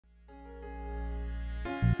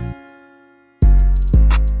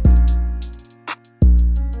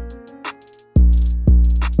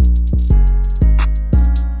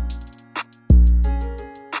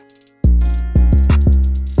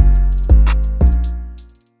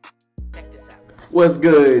What's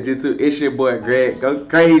good, YouTube? It's your boy Greg. Go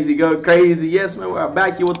crazy, go crazy. Yes, man, we're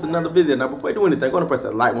back here with another video. Now, before you do anything, go to press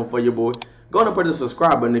that like button for your boy. Go to press the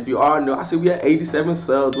subscribe button if you are new. I see we have 87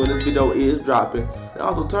 subs when this video is dropping. And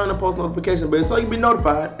also turn the post notification bell so you can be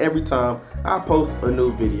notified every time I post a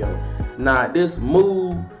new video. Now, this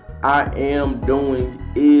move I am doing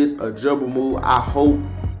is a dribble move. I hope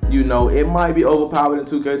you know it might be overpowered in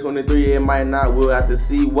 2K23. It might not. We'll have to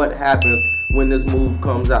see what happens when this move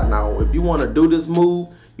comes out. Now, if you want to do this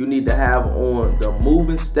move, you need to have on the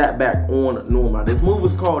moving stat back on normal. This move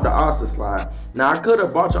is called the Oscar slide. Now, I could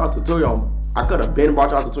have brought y'all a tutorial. I could have been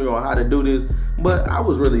brought y'all a tutorial on how to do this, but I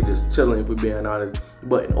was really just chilling, if we're being honest.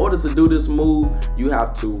 But in order to do this move, you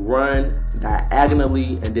have to run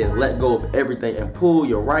diagonally and then let go of everything and pull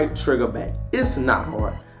your right trigger back. It's not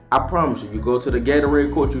hard. I promise you. You go to the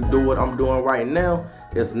Gatorade court, you do what I'm doing right now.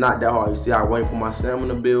 It's not that hard. You see, I wait for my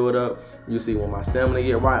stamina to build up. You see, when my stamina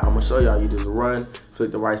get right, I'm gonna show y'all. You just run,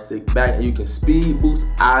 flick the right stick back, and you can speed boost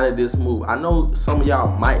out of this move. I know some of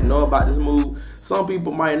y'all might know about this move. Some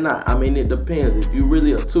people might not. I mean, it depends. If you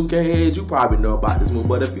really a 2K head, you probably know about this move.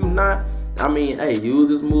 But if you not, I mean, hey, use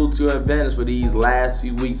this move to your advantage for these last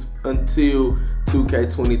few weeks until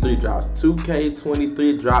 2K23 drops.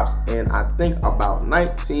 2K23 drops in, I think, about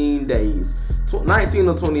 19 days. 19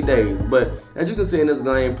 or 20 days. But as you can see in this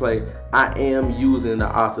gameplay, I am using the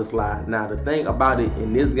Oscar slide. Now, the thing about it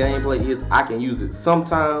in this gameplay is I can use it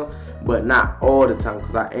sometimes, but not all the time,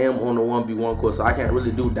 because I am on the 1v1 course, so I can't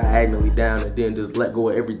really do diagonally down and then just let go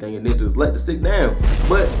of everything and then just let the stick down.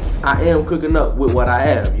 But I am cooking up with what I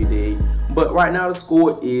have, you dig? But right now the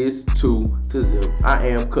score is 2-0. I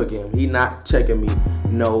am cooking. He not checking me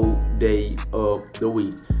no day of the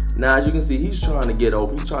week. Now, as you can see, he's trying to get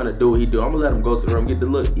open. He's trying to do what he do. I'm gonna let him go to the rim, get the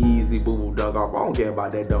little easy boo-boo dunk off. I don't care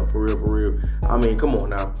about that dunk for real, for real. I mean, come on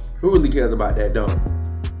now. Who really cares about that dunk?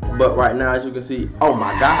 But right now, as you can see, oh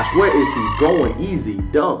my gosh, where is he going? Easy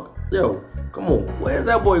dunk. Yo, come on. Where's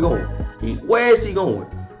that boy going? Where is he going?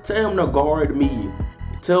 Tell him to guard me.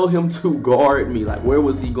 Tell him to guard me. Like, where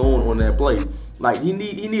was he going on that play? Like, he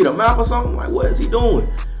need a map or something? Like, what is he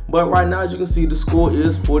doing? But right now, as you can see, the score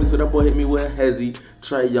is 40. So that boy hit me with a hezzy.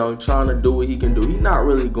 Trey Young trying to do what he can do. He's not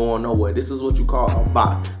really going nowhere. This is what you call a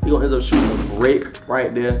bot. He gonna end up shooting a brick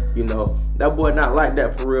right there. You know, that boy not like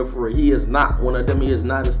that for real, for real. He is not one of them. He is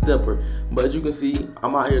not a stepper. But as you can see,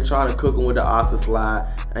 I'm out here trying to cook him with the Oscar slide.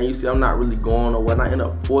 And you see, I'm not really going nowhere. And I end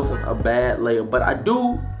up forcing a bad layup. But I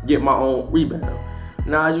do get my own rebound.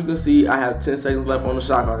 Now, as you can see, I have 10 seconds left on the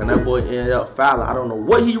shot clock, and that boy ended up fouling. I don't know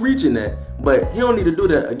what he reaching at, but he don't need to do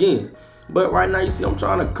that again. But right now, you see, I'm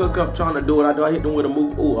trying to cook up, trying to do what I do. I hit him with a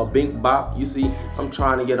move, ooh, a bink bop. You see, I'm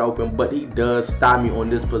trying to get open, but he does stop me on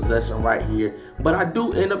this possession right here. But I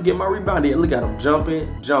do end up getting my rebound here. Look at him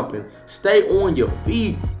jumping. Stay on your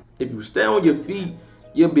feet. If you stay on your feet,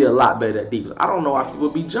 you'll be a lot better at defense. I don't know why people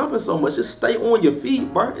be jumping so much. Just stay on your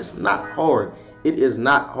feet, bro. It's not hard. It is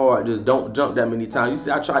not hard. Just don't jump that many times. You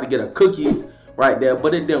see, I tried to get a cookies right there,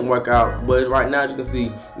 but it didn't work out. But right now, as you can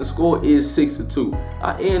see, the score is 6-2.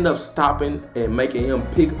 I end up stopping and making him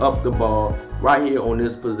pick up the ball right here on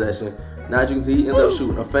this possession. Now, as you can see, he ends up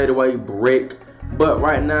shooting a fadeaway brick. But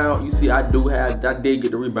right now, you see, I did get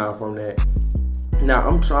the rebound from that. Now,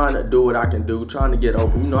 I'm trying to do what I can do, trying to get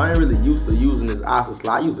open. You know, I ain't really used to using this Oscar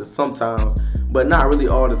slide. I use it sometimes, but not really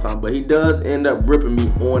all the time. But he does end up ripping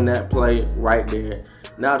me on that play right there.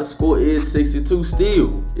 Now, the score is 62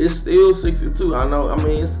 still. It's still 62. I know, I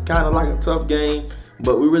mean, it's kind of like a tough game,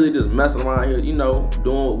 but we really just messing around here, you know,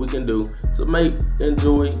 doing what we can do to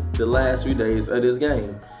enjoy the last few days of this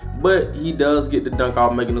game. But he does get the dunk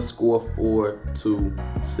off, making the score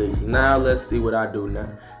 4-6. Now, let's see what I do now.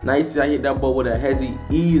 Now, you see I hit that ball with a hezzy,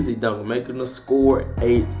 easy dunk, making the score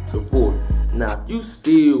 8-4. Now, if you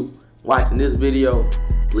still watching this video,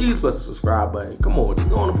 please press the subscribe button. Come on, just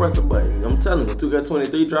go on and press the button. I'm telling you,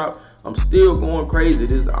 2K23 drop, I'm still going crazy.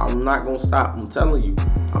 I'm not gonna stop. I'm telling you,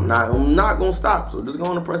 I'm not gonna stop. So just go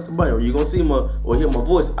on and press the button, or you're gonna see or hear my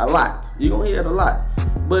voice a lot. You're gonna hear it a lot.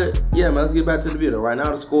 But yeah, man, let's get back to the video. Right now,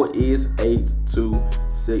 the score is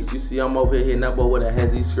 8-6. You see, I'm over here hitting that ball with a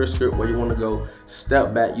hezzy skirt where you want to go.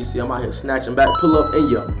 Step back. You see, I'm out here snatching back. Pull up in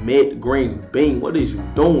your mid-green. Bing. What is you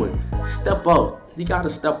doing? Step up. You gotta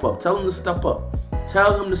step up. Tell him to step up.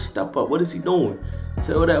 Tell him to step up. What is he doing?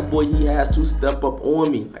 Tell that boy he has to step up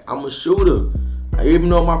on me. Like, I'm a shooter. Even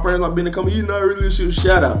though my friends not been to come, he's not really a shooter.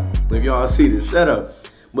 Shut up. If y'all see this, shut up.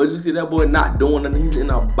 But you see that boy not doing nothing. He's in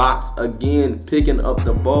a box again, picking up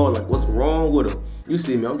the ball. Like, what's wrong with him? You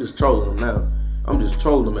see me, I'm just trolling him now. I'm just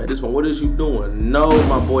trolling him at this one. What is you doing? No,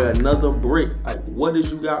 my boy, another brick. Like, what is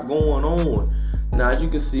you got going on? Now, as you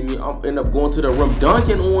can see me, I'm end up going to the rim,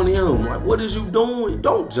 dunking on him. Like, what is you doing?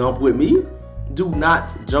 Don't jump with me. Do not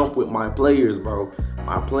jump with my players, bro.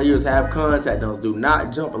 My players have contact zones. Do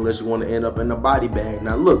not jump unless you want to end up in the body bag.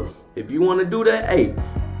 Now, look, if you want to do that, hey,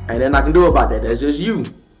 ain't nothing I can do about that. That's just you.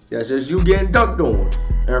 That's just you getting dunked on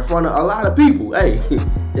in front of a lot of people. Hey,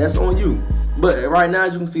 that's on you. But right now,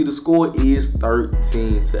 as you can see, the score is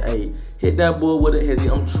 13-8. Hit that ball with a hezzy.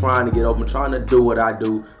 I'm trying to get open, trying to do what I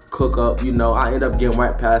do, cook up. You know, I end up getting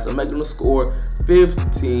right past him, making the score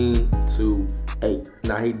 15-8.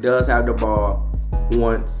 Now, he does have the ball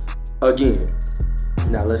once again.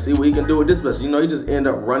 Now, let's see what he can do with this special. You know, he just end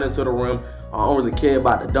up running to the rim. I don't really care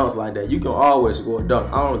about the dunks like that. You can always score a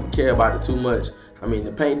dunk. I don't really care about it too much. I mean,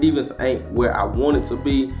 the paint defense ain't where I want it to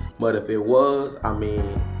be, but if it was, I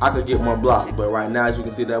mean, I could get more blocks. But right now, as you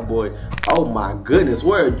can see, that boy, oh my goodness,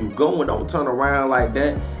 where are you going? Don't turn around like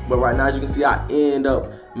that. But right now, as you can see, I end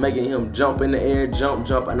up making him jump in the air, jump,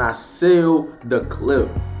 and I seal the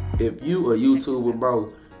clip. If you a YouTuber,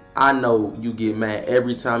 bro, I know you get mad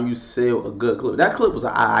every time you sell a good clip. That clip was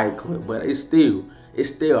an alright clip, but it still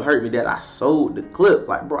hurt me that I sold the clip.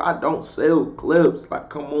 Like, bro, I don't sell clips.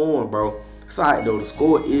 Like, come on, bro. It's alright though. The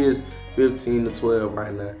score is 15-12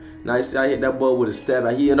 right now. Now you see I hit that ball with a step.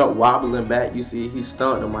 He ended up wobbling back. You see he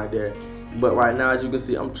stunned him right there. But right now, as you can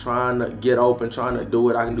see, I'm trying to get open, trying to do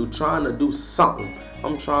what I can do, trying to do something.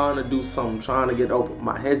 I'm trying to do something, trying to get open.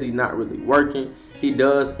 My hezzy not really working. He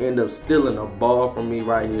does end up stealing a ball from me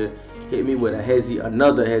right here. Hit me with a hezzy,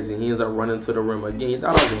 another hezzy. He ends up running to the rim again. He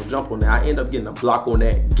thought I was going to jump on that. I end up getting a block on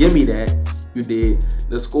that. Give me that. You did.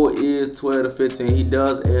 The score is 12-15. He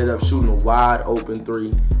does end up shooting a wide open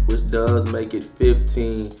three, which does make it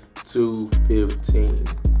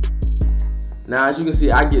 15-15. Now, as you can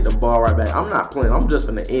see, I get the ball right back. I'm not playing. I'm just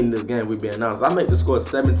going to end this game, we being honest. I make the score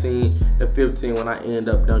 17-15 when I end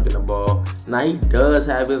up dunking the ball. Now, he does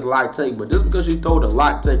have his lock take, but just because you throw the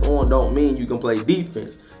lock take on don't mean you can play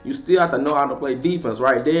defense. You still have to know how to play defense.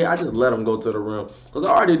 Right there, I just let him go to the rim. Because I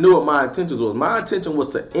already knew what my intentions was. My intention was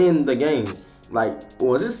to end the game. Like,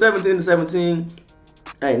 was it 17-17?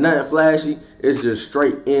 Ain't nothing flashy. It's just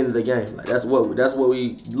straight end the game. Like, that's what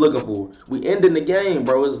we looking for. We ending the game,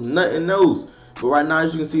 bro. It's nothing else. But right now,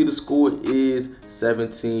 as you can see, the score is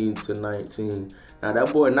 17-19. Now,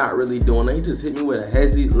 that boy not really doing it. He just hit me with a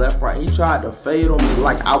hezzy left, right. He tried to fade on me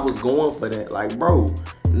like I was going for that. Like, bro,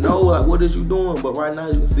 no, like, what is you doing? But right now,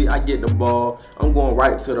 as you can see, I get the ball. I'm going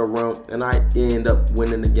right to the rim, and I end up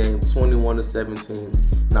winning the game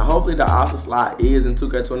 21-17. Now, hopefully, the offensive slide is in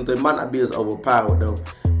 2K23. Might not be as overpowered, though.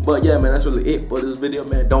 But yeah, man, that's really it for this video,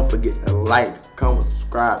 man. Don't forget to like, comment,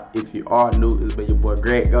 subscribe if you are new. It's been your boy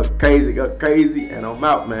Greg. Go crazy, and I'm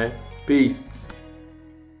out, man. Peace.